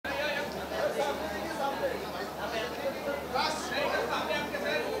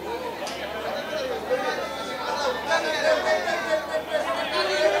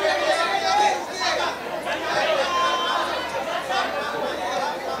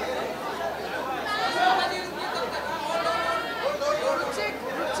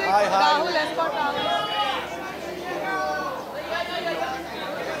Hi, hi. Rahul has got Rahul.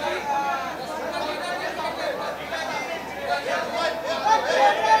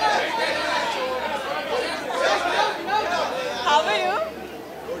 How are you?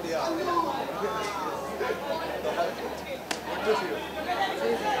 Good, yeah. Good to see you.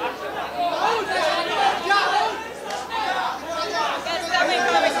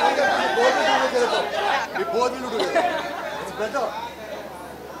 We both will do together. It's better.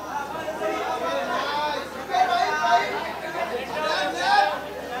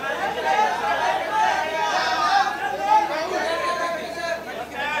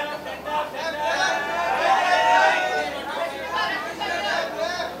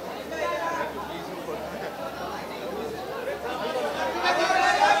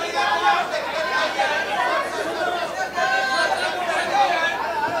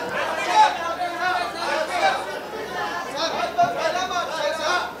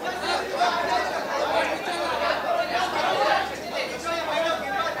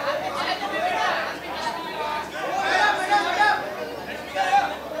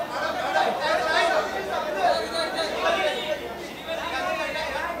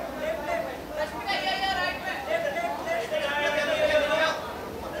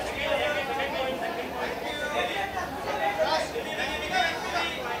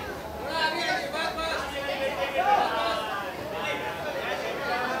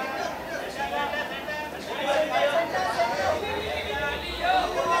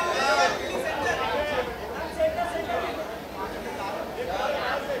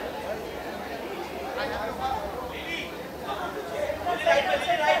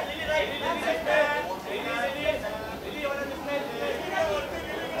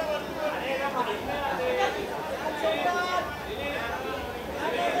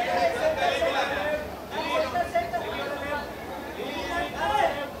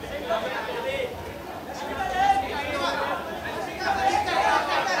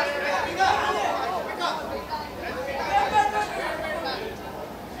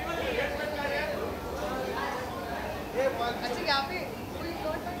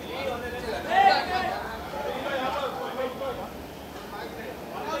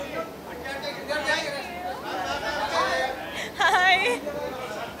 Hi.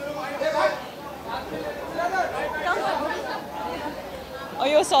 Oh,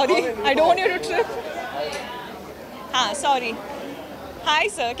 you're sorry. I don't want you to trip. हाँ, sorry. Hi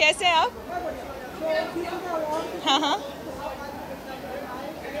sir, कैसे हैं आप? हाँ हाँ.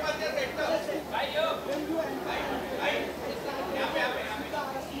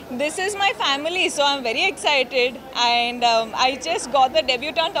 This is my family, so I'm very excited, and I just got the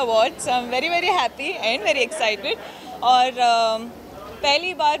debutante award, so I'm very very happy and very excited. और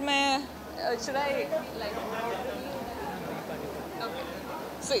पहली बार मैं should I like okay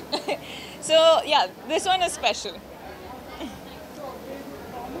sweet so yeah, this one is special.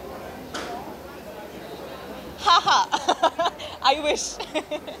 Haha. I wish.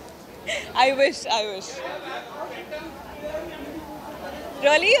 I wish.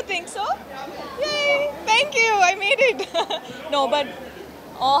 Really, you think so? Yay! Thank you. I made it. No, but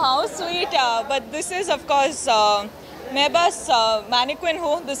oh, how sweet. But this is, of course, मैं बस mannequin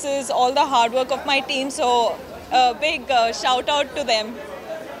हूँ. This is all the hard work of my team. So a big shout out to them.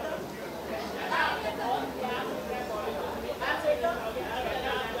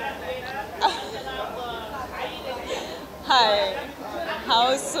 Hi.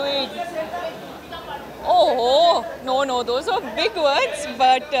 How sweet. Oh, no, those are big words,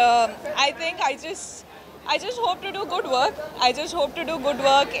 but I think I just hope to do good work. I just hope to do good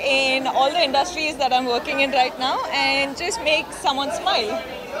work in all the industries that I'm working in right now and just make someone smile.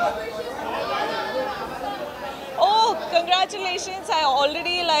 Oh, congratulations. I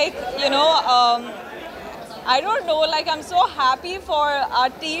already I don't know, I'm so happy for our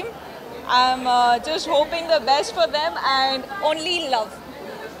team. I'm just hoping the best for them and only love.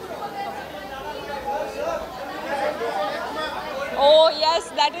 Oh yes,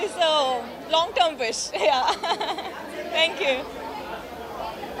 that is a long-term wish. Yeah. Thank you.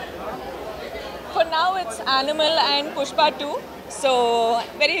 For now, it's Animal and Pushpa 2. So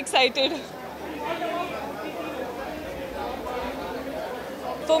very excited.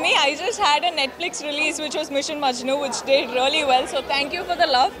 For me, I just had a Netflix release which was Mission Majnu, which did really well. So thank you for the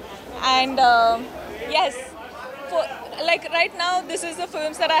love. And yes, like right now, this is the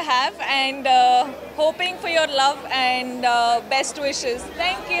films that I have, and hoping for your love and best wishes.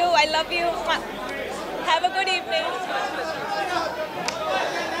 Thank you. I love you. Have a good evening.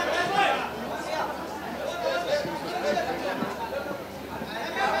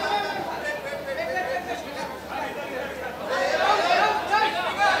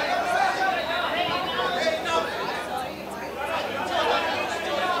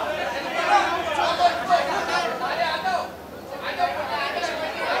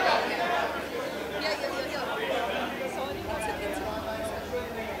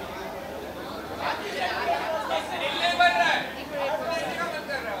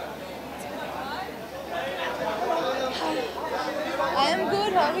 I am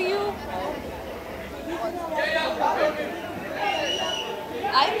good. How are you?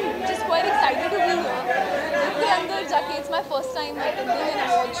 I'm just quite excited to be here. It's under Jackie. It's my first time attending an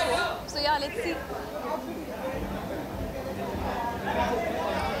award show. So yeah, let's see.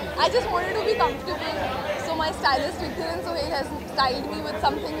 I just wanted to be comfortable. So my stylist Victor and Sohail has styled me with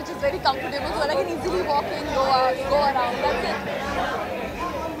something which is very comfortable so that I can easily walk in, go out, go around. That's it.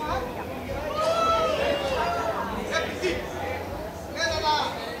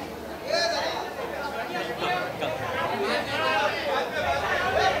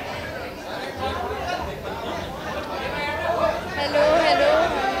 Hello, hello.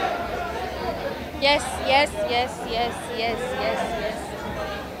 Yes, yes, yes, yes, yes, yes, yes.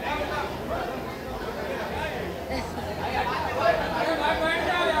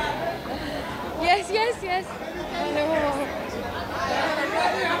 Yes, yes, yes. Hello.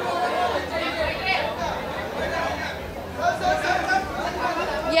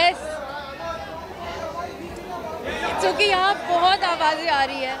 Yes. It's okay, यहाँ बहुत आवाज़ें आ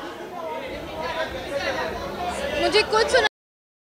रही है. मुझे कुछ सुना